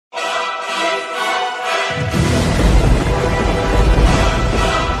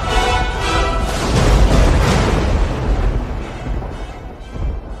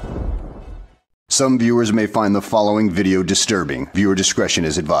Some viewers may find the following video disturbing. Viewer discretion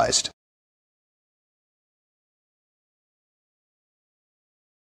is advised.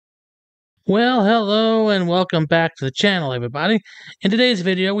 Well, hello and welcome back to the channel, everybody. In today's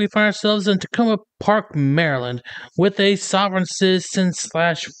video, we find ourselves in Tacoma Park, Maryland, with a sovereign citizen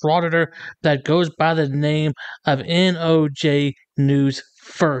slash frauditor that goes by the name of NOJ News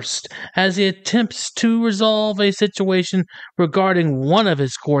First, as he attempts to resolve a situation regarding one of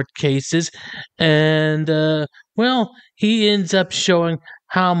his court cases, and, well, he ends up showing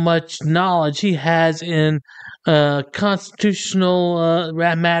how much knowledge he has in constitutional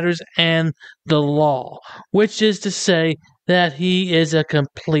matters and the law, which is to say that he is a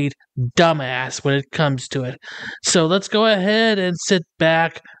complete dumbass when it comes to it. So let's go ahead and sit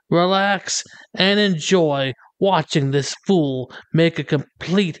back, relax, and enjoy watching this fool make a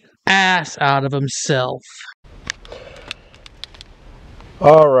complete ass out of himself.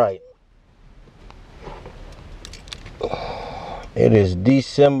 All right. It is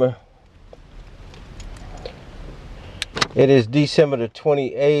December the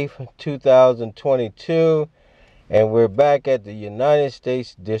 28th, 2022, and we're back at the United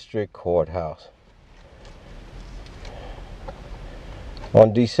States District Courthouse.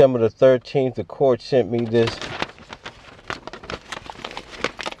 On December the 13th, the court sent me this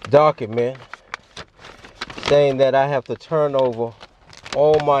document saying that I have to turn over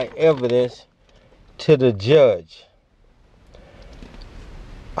all my evidence to the judge.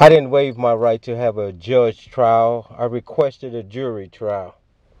 I didn't waive my right to have a judge trial. I requested a jury trial.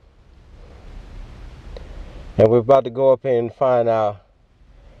 And we're about to go up here and find out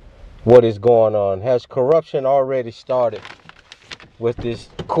what is going on. Has corruption already started with this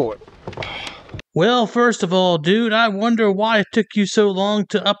court? Well, first of all, dude, I wonder why it took you so long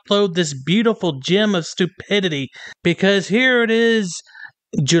to upload this beautiful gem of stupidity. Because here it is,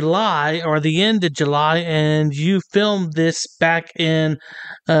 July, or the end of July, and you filmed this back in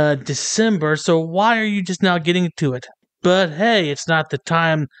December, so why are you just now getting to it? But hey, it's not the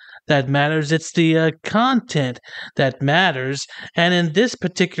time that matters, it's the content that matters, and in this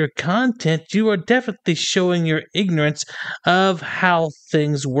particular content, you are definitely showing your ignorance of how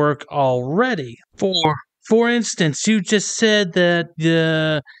things work already. For instance, you just said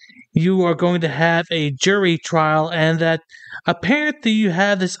that you are going to have a jury trial, and that apparently you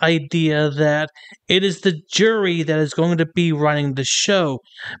have this idea that it is the jury that is going to be running the show,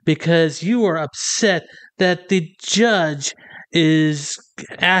 because you are upset that the judge is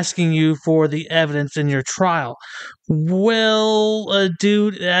asking you for the evidence in your trial. Well,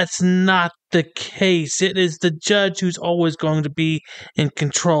 dude, that's not the case. It is the judge who's always going to be in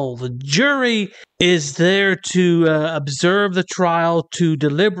control. The jury is there to observe the trial, to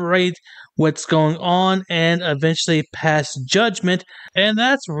deliberate what's going on, and eventually pass judgment, and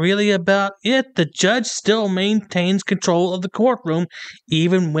that's really about it. The judge still maintains control of the courtroom,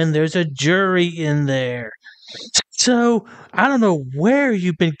 even when there's a jury in there. So, I don't know where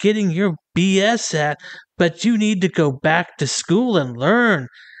you've been getting your BS at, but you need to go back to school and learn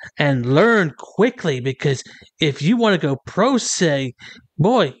quickly, because if you want to go pro se,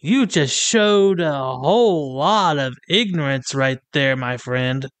 boy, you just showed a whole lot of ignorance right there, my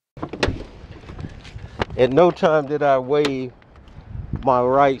friend. At no time did I waive my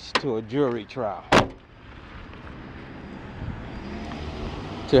rights to a jury trial,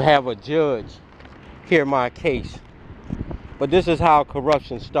 to have a judge hear my case. But this is how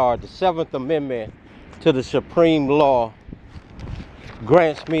corruption started. The 7th Amendment to the Supreme Law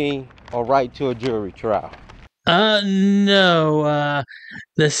grants me a right to a jury trial. No,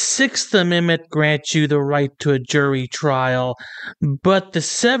 the 6th Amendment grants you the right to a jury trial, but the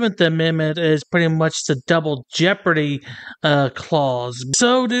 7th Amendment is pretty much the double jeopardy clause.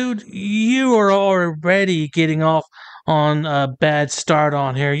 So, dude, you are already getting off on a bad start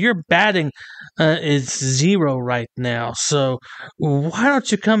on here. Your batting is 0 right now, so why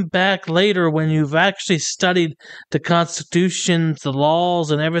don't you come back later when you've actually studied the Constitution, the laws,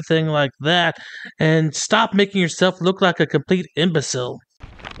 and everything like that, and stop making yourself look like a complete imbecile.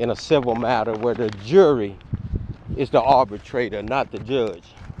 In a civil matter where the jury is the arbitrator, not the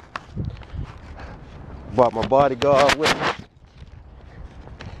judge. Brought my bodyguard with me.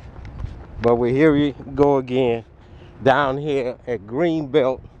 But here we go again, down here at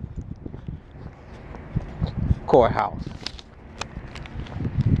Greenbelt Courthouse.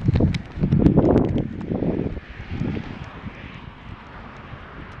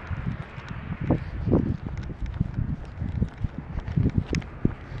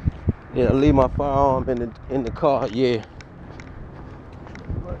 Yeah, leave my firearm in the car. Yeah,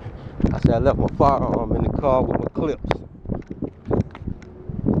 I said I left my firearm in the car with my clips.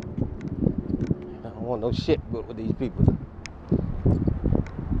 want no shit with these people.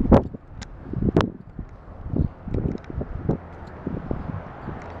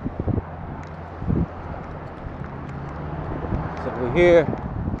 So we're here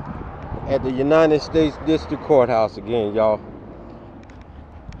at the United States District Courthouse again, y'all,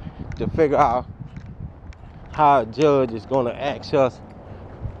 to figure out how a judge is going to ask us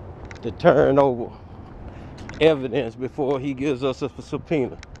to turn over evidence before he gives us a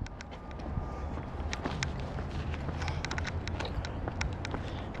subpoena.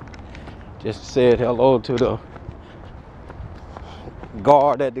 Just said hello to the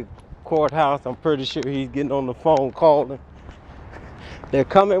guard at the courthouse. I'm pretty sure he's getting on the phone calling. They're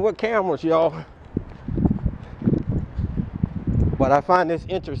coming with cameras, y'all. But I find this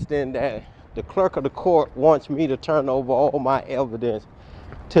interesting that the clerk of the court wants me to turn over all my evidence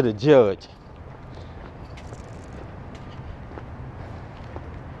to the judge.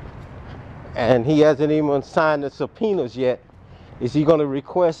 And he hasn't even signed the subpoenas yet. Is he going to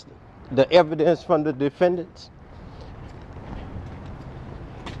request the evidence from the defendants?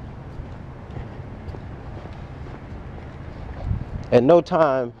 At no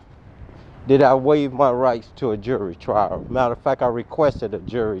time did I waive my rights to a jury trial. Matter of fact, I requested a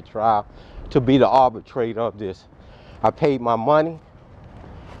jury trial to be the arbitrator of this. I paid my money,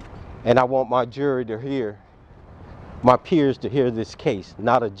 and I want my jury to hear, my peers to hear this case,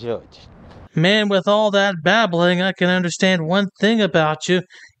 not a judge. Man, with all that babbling, I can understand one thing about you.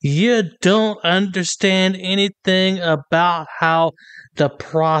 You don't understand anything about how the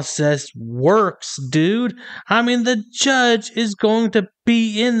process works, dude. I mean, the judge is going to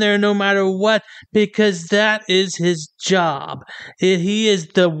be in there no matter what, because that is his job. He is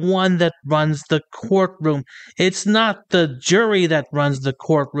the one that runs the courtroom. It's not the jury that runs the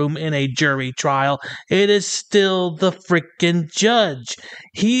courtroom in a jury trial. It is still the freaking judge.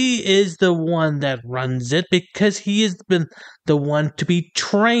 He is the one that runs it because he has been the one to be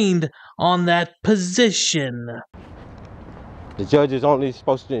trained on that position. The judge is only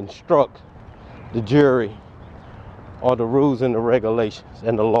supposed to instruct the jury on the rules and the regulations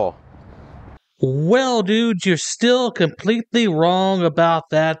and the law. Well, dude, you're still completely wrong about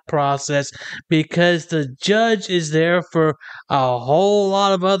that process, because the judge is there for a whole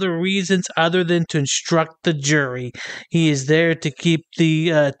lot of other reasons other than to instruct the jury. He is there to keep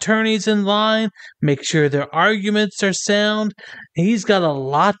the attorneys in line, make sure their arguments are sound. He's got a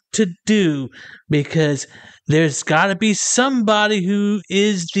lot to do, because there's got to be somebody who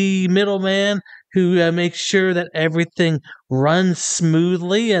is the middleman, who makes sure that everything runs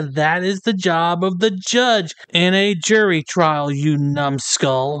smoothly, and that is the job of the judge in a jury trial, you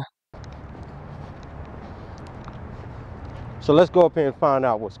numbskull. So let's go up here and find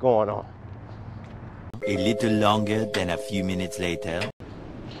out what's going on. A little longer than a few minutes later.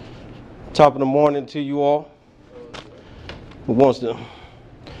 Top of the morning to you all. Who wants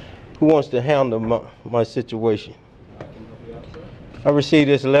to handle my situation? I received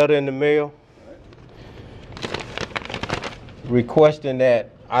this letter in the mail requesting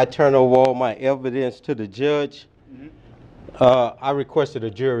that I turn over all my evidence to the judge. I requested a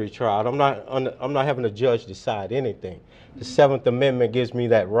jury trial. I'm not having a judge decide anything. The 7th Amendment gives me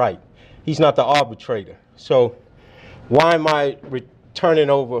that right. He's not the arbitrator. So why am I turning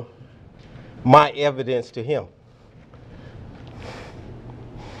over my evidence to him?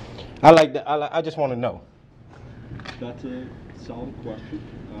 I just want to know. That's a solid question.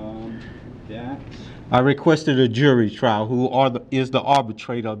 I requested a jury trial. Who is the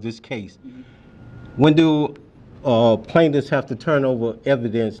arbitrator of this case? When do plaintiffs have to turn over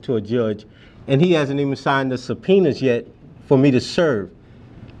evidence to a judge? And he hasn't even signed the subpoenas yet for me to serve.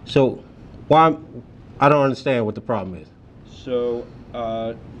 So why? I don't understand what the problem is. So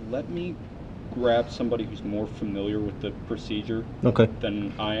let me grab somebody who's more familiar with the procedure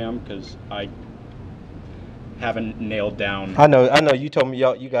than I am, because I haven't nailed down. I know. You told me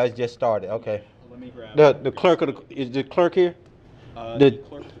you guys just started. Okay. Let me grab the clerk is the clerk here? The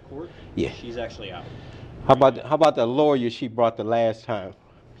clerk of the court? Yeah. She's actually out. How about the lawyer she brought the last time?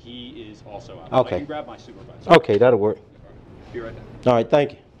 He is also out. Okay. I can grab my supervisor. Okay, that'll work. Be right back. All right,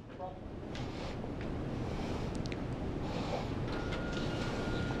 thank you.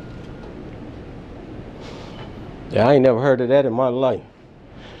 Yeah, I ain't never heard of that in my life.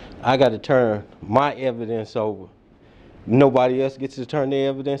 I got to turn my evidence over. Nobody else gets to turn their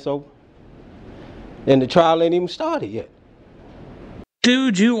evidence over. And the trial ain't even started yet.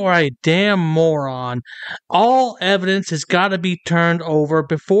 Dude, you are a damn moron. All evidence has got to be turned over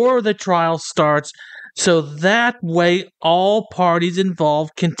before the trial starts So that way, all parties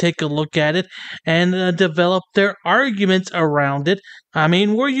involved can take a look at it and develop their arguments around it. I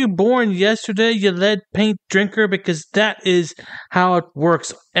mean, were you born yesterday, you lead paint drinker? Because that is how it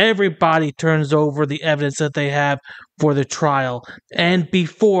works. Everybody turns over the evidence that they have for the trial and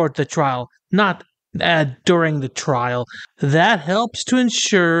before the trial, not during the trial. That helps to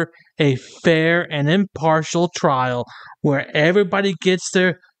ensure a fair and impartial trial where everybody gets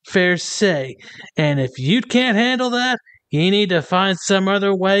their fair say. And if you can't handle that, you need to find some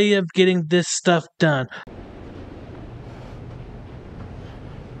other way of getting this stuff done.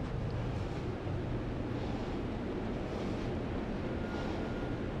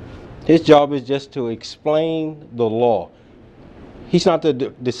 His job is just to explain the law. He's not to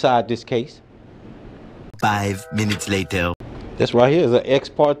decide this case. 5 minutes later. That's right here is an ex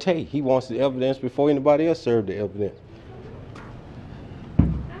parte. He wants the evidence before anybody else served the evidence.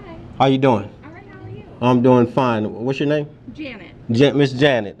 Hi. How you doing? All right, how are you? I'm doing fine. What's your name? Janet. Miss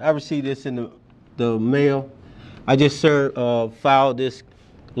Janet. I received this in the mail. I just filed this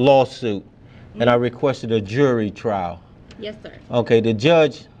lawsuit, and I requested a jury trial. Yes, sir. Okay, the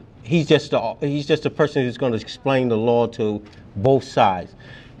judge, he's just a person who's going to explain the law to both sides.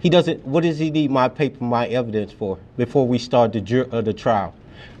 He doesn't. What does he need my evidence for before we start the trial?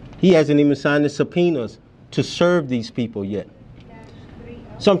 He hasn't even signed the subpoenas to serve these people yet.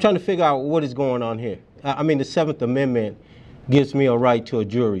 So I'm trying to figure out what is going on here. I mean, the 7th Amendment gives me a right to a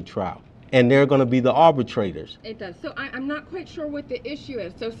jury trial, and they're going to be the arbitrators. It does. So I'm not quite sure what the issue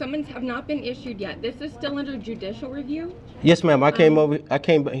is. So summons have not been issued yet. This is still under judicial review? Yes, ma'am. I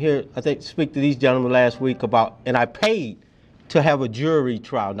came here, I think, to speak to these gentlemen last week and I paid to have a jury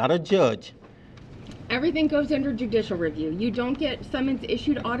trial, not a judge. Everything goes under judicial review. You don't get summons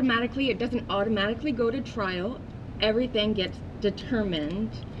issued automatically. It doesn't automatically go to trial. Everything gets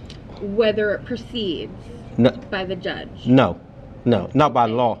determined whether it proceeds by the judge. No, not by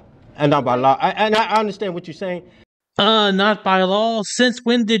law. And not by law. I understand what you're saying. Not by law. Since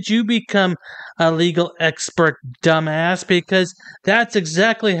when did you become a legal expert, dumbass? Because that's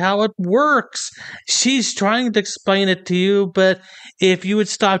exactly how it works. She's trying to explain it to you, but if you would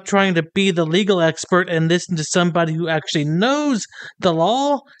stop trying to be the legal expert and listen to somebody who actually knows the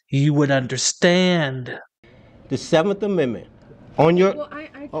law, you would understand. The 7th Amendment. On your... Well, I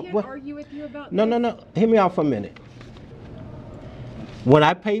can't argue with you about this. No. Hear me out for a minute. When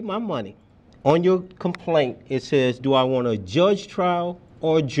I paid my money, on your complaint, it says, do I want a judge trial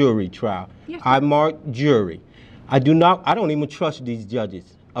or a jury trial? Yes. I marked jury. I don't even trust these judges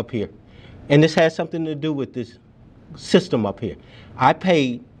up here. And this has something to do with this system up here. I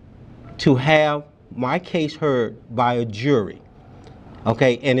paid to have my case heard by a jury.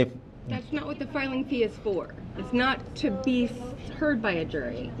 Okay, and if... That's not what the filing fee is for. It's not to be heard by a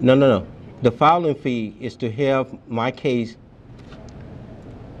jury. No. The filing fee is to have my case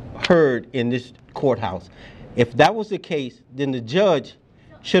heard in this courthouse. If that was the case, then the judge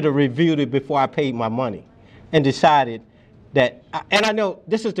should have reviewed it before I paid my money and decided that, and I know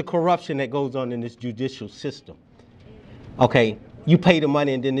this is the corruption that goes on in this judicial system. Okay, you pay the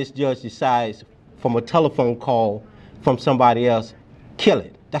money and then this judge decides from a telephone call from somebody else, kill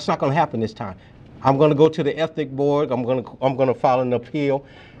it. That's not going to happen this time. I'm going to go to the ethic board. I'm going to file an appeal.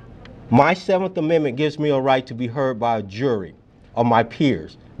 My 7th Amendment gives me a right to be heard by a jury of my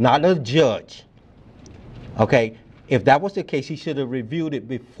peers, not a judge. Okay, if that was the case, he should have reviewed it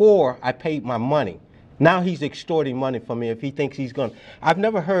before I paid my money. Now he's extorting money from me if he thinks he's going to. I've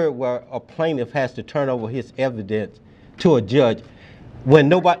never heard where a plaintiff has to turn over his evidence to a judge when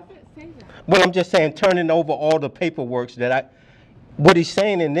nobody. Well, I'm just saying turning over all the paperwork what he's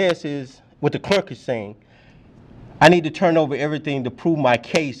saying in this is, what the clerk is saying, I need to turn over everything to prove my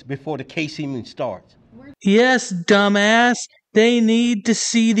case before the case even starts. Yes, dumbass. They need to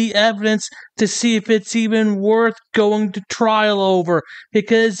see the evidence to see if it's even worth going to trial over.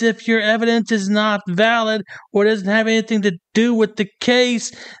 Because if your evidence is not valid or doesn't have anything to do with the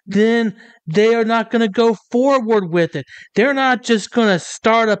case, then they are not going to go forward with it. They're not just going to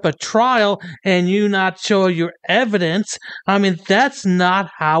start up a trial and you not show your evidence. I mean, that's not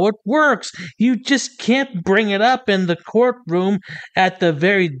how it works. You just can't bring it up in the courtroom at the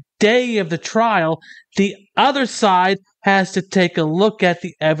very day of the trial. The other side has to take a look at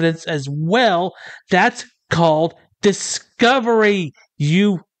the evidence as well. That's called discovery,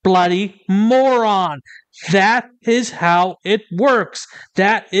 you bloody moron. That is how it works.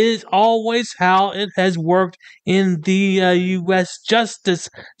 That is always how it has worked in the U.S. justice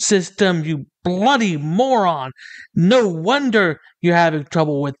system, you bloody moron. No wonder you're having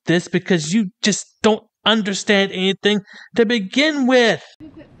trouble with this, because you just don't understand anything to begin with. Why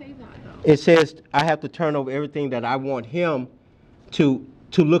does it say that, though? It says I have to turn over everything that I want him to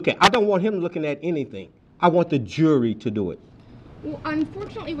look at. I don't want him looking at anything. I want the jury to do it. Well,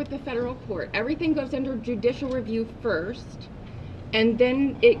 unfortunately, with the federal court, everything goes under judicial review first, and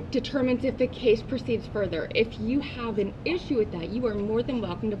then it determines if the case proceeds further. If you have an issue with that, you are more than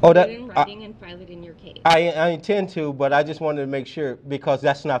welcome to put it in writing and file it in your case. I intend to, but I just wanted to make sure, because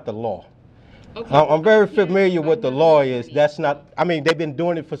that's not the law. Okay. I'm very familiar with the law is. That's not, I mean, they've been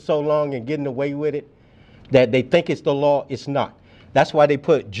doing it for so long and getting away with it that they think it's the law. It's not. That's why they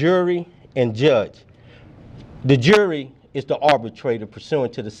put jury and judge. The jury is the arbitrator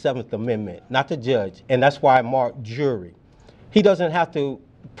pursuant to the 7th Amendment, not the judge. And that's why I marked jury. He doesn't have to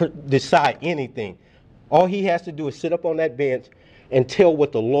decide anything. All he has to do is sit up on that bench and tell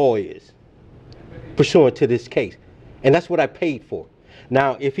what the law is pursuant to this case. And that's what I paid for.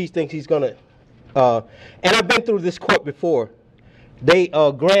 Now, if he thinks he's going to, and I've been through this court before, they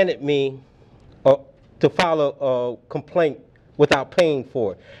granted me to file a complaint without paying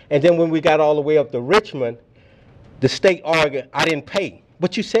for it. And then when we got all the way up to Richmond, the state argued I didn't pay.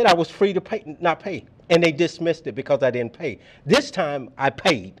 But you said I was free to pay, not pay. And they dismissed it because I didn't pay. This time I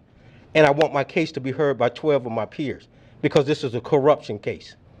paid, and I want my case to be heard by 12 of my peers because this is a corruption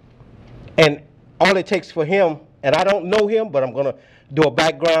case. And all it takes for him, and I don't know him, but I'm going to do a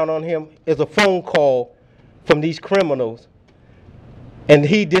background on him, is a phone call from these criminals, and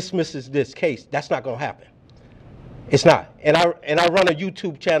he dismisses this case. That's not going to happen. It's not. And I run a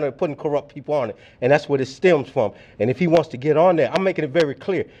YouTube channel putting corrupt people on it, and that's where it stems from. And if he wants to get on there, I'm making it very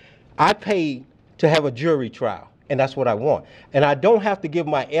clear. I paid to have a jury trial, and that's what I want. And I don't have to give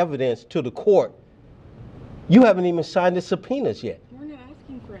my evidence to the court. You haven't even signed the subpoenas yet. We're not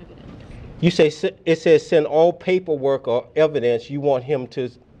asking for evidence. You say it says send all paperwork or evidence you want him to.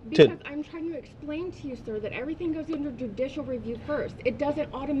 Because I'm trying to explain to you, sir, that everything goes under judicial review first. It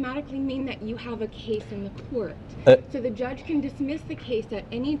doesn't automatically mean that you have a case in the court. So the judge can dismiss the case at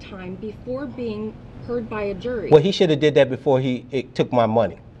any time before being heard by a jury. Well, he should have did that before he took my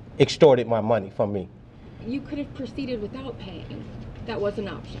money, extorted my money from me. You could have proceeded without paying. That was an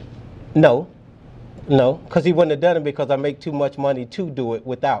option. No, because he wouldn't have done it because I make too much money to do it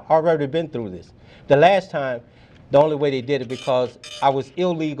without. I've already been through this. The last time, the only way they did it because I was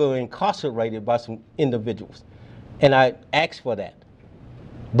illegally incarcerated by some individuals, and I asked for that.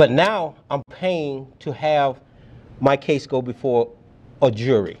 But now I'm paying to have my case go before a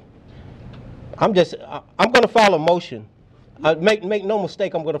jury. I'm going to file a motion. Make no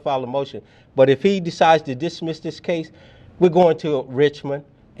mistake, I'm going to file a motion. But if he decides to dismiss this case, we're going to Richmond,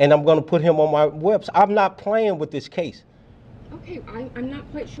 and I'm going to put him on my website. I'm not playing with this case. Okay, I'm not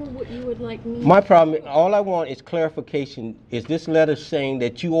quite sure what you would like me My problem, all I want is clarification. Is this letter saying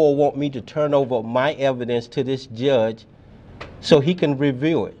that you all want me to turn over my evidence to this judge so he can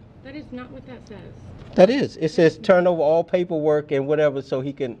review it? That is not what that says. That is. It says turn over all paperwork and whatever so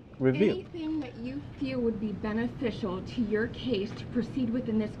he can review. Anything that you feel would be beneficial to your case to proceed with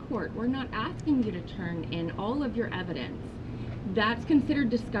in this court. We're not asking you to turn in all of your evidence. That's considered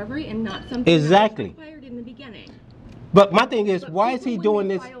discovery and not something that was required in the beginning. But my thing is, why is he doing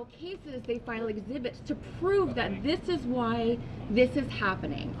this? When they file cases, they file exhibits to prove that this is why this is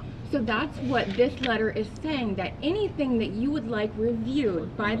happening. So that's what this letter is saying, that anything that you would like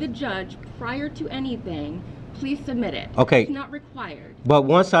reviewed by the judge prior to anything, please submit it. Okay. It's not required. But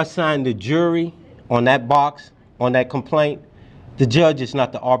once I sign the jury on that box, on that complaint, the judge is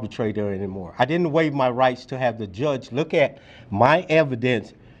not the arbitrator anymore. I didn't waive my rights to have the judge look at my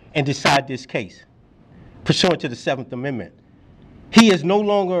evidence and decide this case pursuant to the 7th Amendment. He is no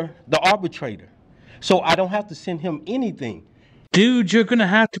longer the arbitrator. So I don't have to send him anything. Dude, you're going to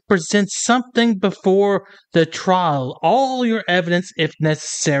have to present something before the trial, all your evidence if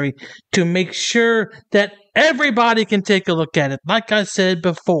necessary, to make sure that everybody can take a look at it. Like I said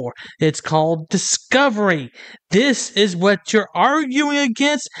before, it's called discovery. This is what you're arguing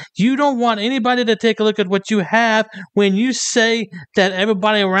against. You don't want anybody to take a look at what you have. When you say that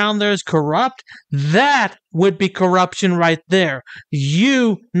everybody around there is corrupt, that would be corruption right there.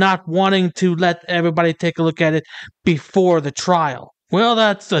 You not wanting to let everybody take a look at it before the trial. Well,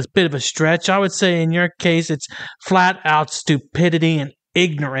 that's a bit of a stretch. I would say in your case, it's flat out stupidity and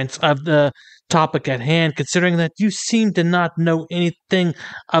ignorance of the topic at hand, considering that you seem to not know anything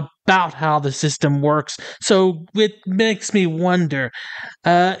about how the system works. So it makes me wonder,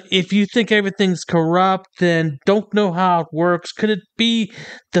 if you think everything's corrupt and don't know how it works, could it be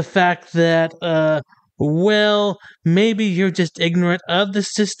the fact that, well, maybe you're just ignorant of the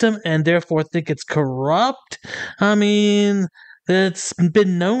system and therefore think it's corrupt? I mean, it's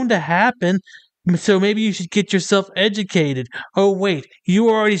been known to happen. So maybe you should get yourself educated. Oh, wait, you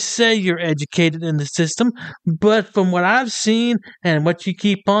already say you're educated in the system, but from what I've seen and what you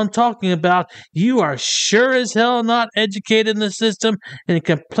keep on talking about, you are sure as hell not educated in the system. And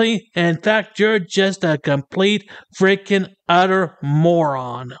in fact, you're just a complete freaking utter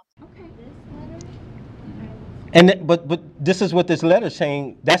moron. But this is what this letter is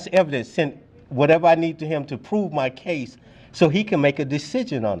saying. That's evidence. Send whatever I need to him to prove my case so he can make a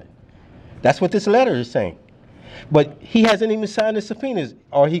decision on it. That's what this letter is saying. But he hasn't even signed the subpoenas.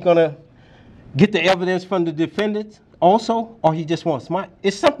 Are he going to get the evidence from the defendants also? Or he just wants my...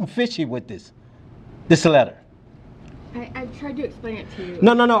 It's something fishy with this letter. I tried to explain it to you.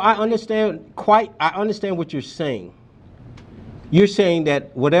 No. I understand what you're saying. You're saying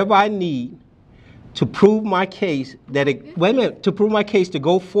that whatever I need to prove my case, to prove my case to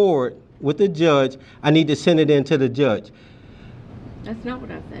go forward with the judge, I need to send it in to the judge. That's not what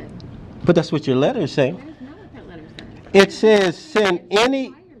I said. But that's what your letter is saying. That is not what that letter says. It says send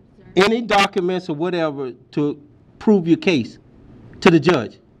any documents or whatever to prove your case to the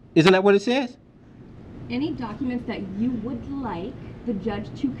judge. Isn't that what it says? Any documents that you would like the judge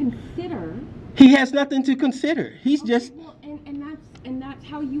to consider. He has nothing to consider. He's just... Well, and that's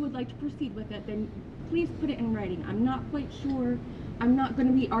how you would like to proceed with it. Then please put it in writing. I'm not quite sure. I'm not going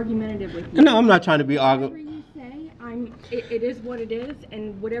to be argumentative with you. No, I'm not trying to be argumentative. Whatever you say, it is what it is,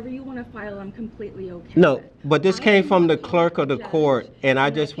 and whatever you want to file, I'm completely okay No, with. but this came from the clerk of the court, and I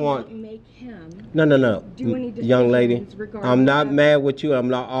just want... Make him No. do any Young lady, decisions regarding I'm not that. mad with you. I'm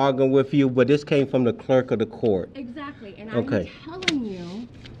not arguing with you, but this came from the clerk of the court. Exactly, and Okay. I'm telling you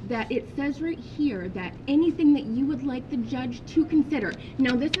that it says right here that anything that you would like the judge to consider.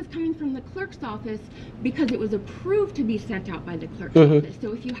 Now, this is coming from the clerk's office because it was approved to be sent out by the clerk's office.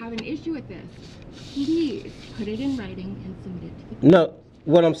 So if you have an issue with this, please put it in writing and submit it to the clerk. No,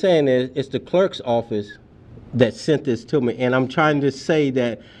 what I'm saying is it's the clerk's office that sent this to me, and I'm trying to say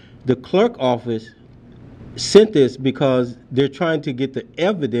that the clerk office sent this because they're trying to get the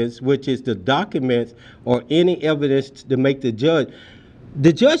evidence, which is the documents or any evidence to make the judge.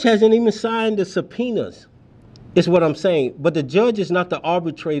 The judge hasn't even signed the subpoenas, is what I'm saying. But the judge is not the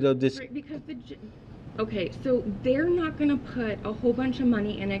arbitrator of this. Right, because okay, so they're not going to put a whole bunch of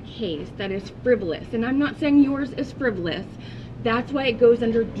money in a case that is frivolous. And I'm not saying yours is frivolous. That's why it goes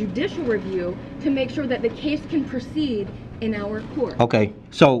under judicial review to make sure that the case can proceed in our court. Okay,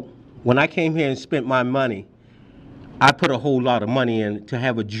 so when I came here and spent my money, I put a whole lot of money in to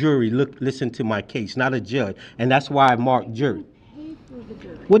have a jury listen to my case, not a judge. And that's why I marked jury.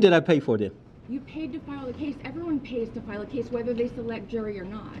 What did I pay for then? You paid to file a case. Everyone pays to file a case, whether they select jury or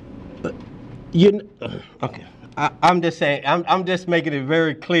not. Okay. I'm just saying. I'm just making it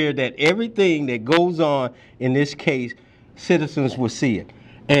very clear that everything that goes on in this case, citizens will see it.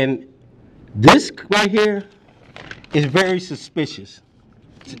 And this right here is very suspicious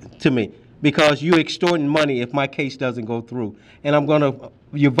to me because you're extorting money if my case doesn't go through, and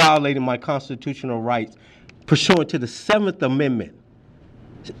you're violating my constitutional rights pursuant to the 7th Amendment.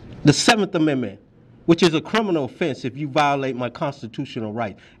 The 7th Amendment, which is a criminal offense if you violate my constitutional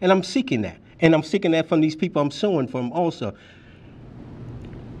right. And I'm seeking that. And I'm seeking that from these people I'm suing from also.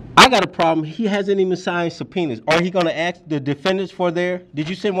 I got a problem. He hasn't even signed subpoenas. Are he going to ask the defendants for did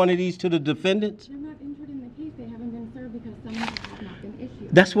you send one of these to the defendants? They're not entered in the case. They haven't been served because summonses have not been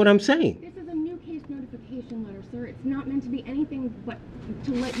issued. That's what I'm saying. This is a new case notification letter, sir. It's not meant to be anything but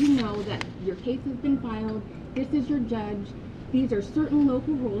to let you know that your case has been filed. This is your judge. These are certain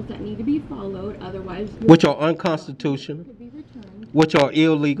local rules that need to be followed, otherwise... Which are unconstitutional, which are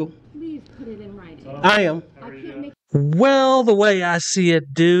illegal. Please put it in writing. I am. Well, the way I see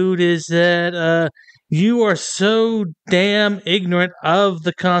it, dude, is that you are so damn ignorant of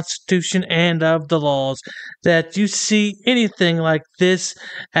the Constitution and of the laws that you see anything like this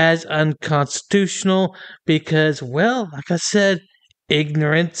as unconstitutional because, well, like I said,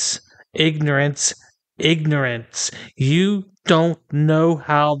 ignorance. You don't know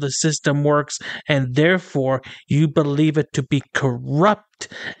how the system works, and therefore you believe it to be corrupt,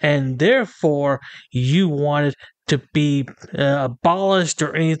 and therefore you want it to be abolished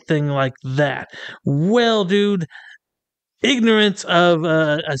or anything like that. Well, dude, ignorance of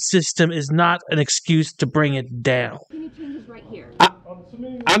a system is not an excuse to bring it down. Right here.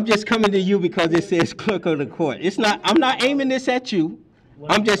 I'm just coming to you because it says clerk of the court. I'm not aiming this at you.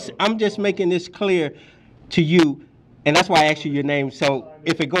 I'm just making this clear to you, and that's why I asked you your name. So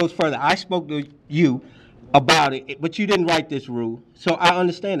if it goes further, I spoke to you about it, but you didn't write this rule, so I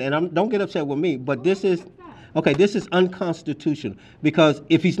understand it. And don't get upset with me, but this is unconstitutional because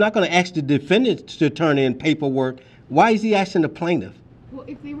if he's not going to ask the defendants to turn in paperwork, why is he asking the plaintiff? Well,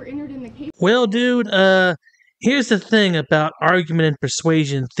 if they were entered in the case... Well, dude, here's the thing about argument and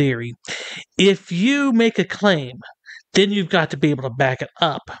persuasion theory. If you make a claim, then you've got to be able to back it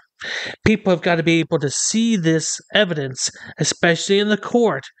up. People have got to be able to see this evidence, especially in the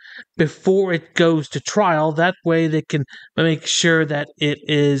court, before it goes to trial. That way they can make sure that it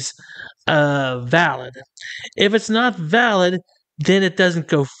is valid. If it's not valid, then it doesn't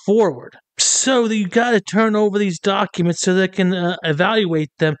go forward. So you got to turn over these documents so they can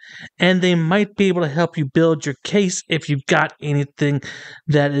evaluate them, and they might be able to help you build your case if you've got anything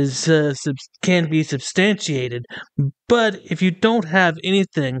that is can be substantiated. But if you don't have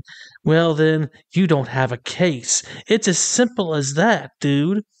anything, well, then you don't have a case. It's as simple as that,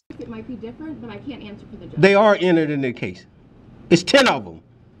 dude. It might be different, but I can't answer for the judge. They are entered in the case. It's 10 of them.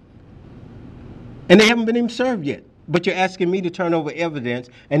 And they haven't been even served yet. But you're asking me to turn over evidence,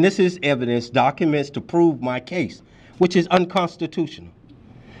 and this is evidence, documents to prove my case, which is unconstitutional.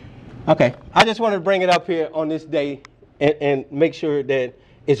 Okay, I just want to bring it up here on this day and make sure that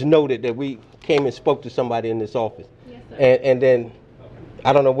it's noted that we came and spoke to somebody in this office. Yes, sir. And then,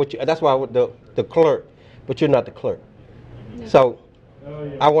 I don't know what you, that's why the clerk, but you're not the clerk. No. So,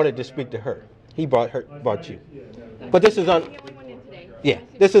 I wanted to speak to her. He brought you. But this is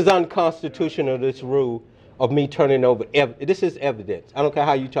this is unconstitutional, this rule of me turning over this is evidence. I don't care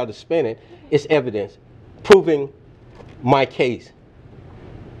how you try to spin it. It's evidence proving my case.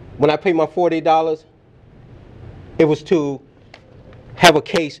 When I paid my $40, it was to have a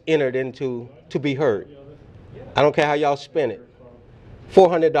case entered into to be heard. I don't care how y'all spin it.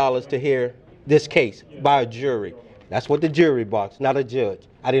 $400 to hear this case by a jury. That's what the jury box, not a judge.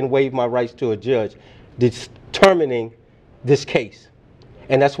 I didn't waive my rights to a judge determining this case.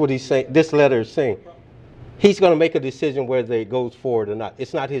 And that's what he's saying. This letter is saying. He's going to make a decision whether it goes forward or not.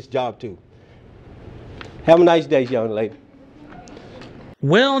 It's not his job to. Have a nice day, young lady.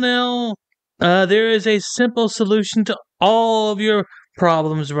 Well, now, there is a simple solution to all of your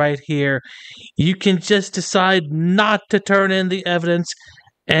problems right here. You can just decide not to turn in the evidence,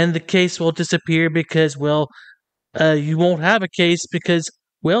 and the case will disappear because, well, you won't have a case because,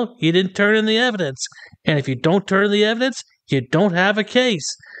 well, you didn't turn in the evidence. And if you don't turn in the evidence, you don't have a case.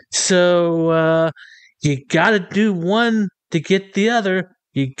 So, you gotta do one to get the other.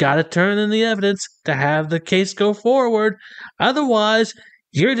 You gotta turn in the evidence to have the case go forward. Otherwise,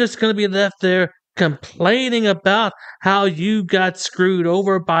 you're just gonna be left there complaining about how you got screwed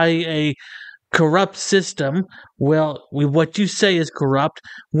over by a corrupt system. Well, what you say is corrupt,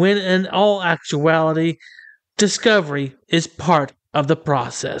 when in all actuality, discovery is part of the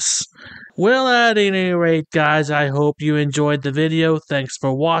process. Well, at any rate, guys, I hope you enjoyed the video. Thanks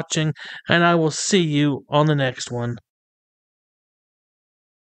for watching, and I will see you on the next one.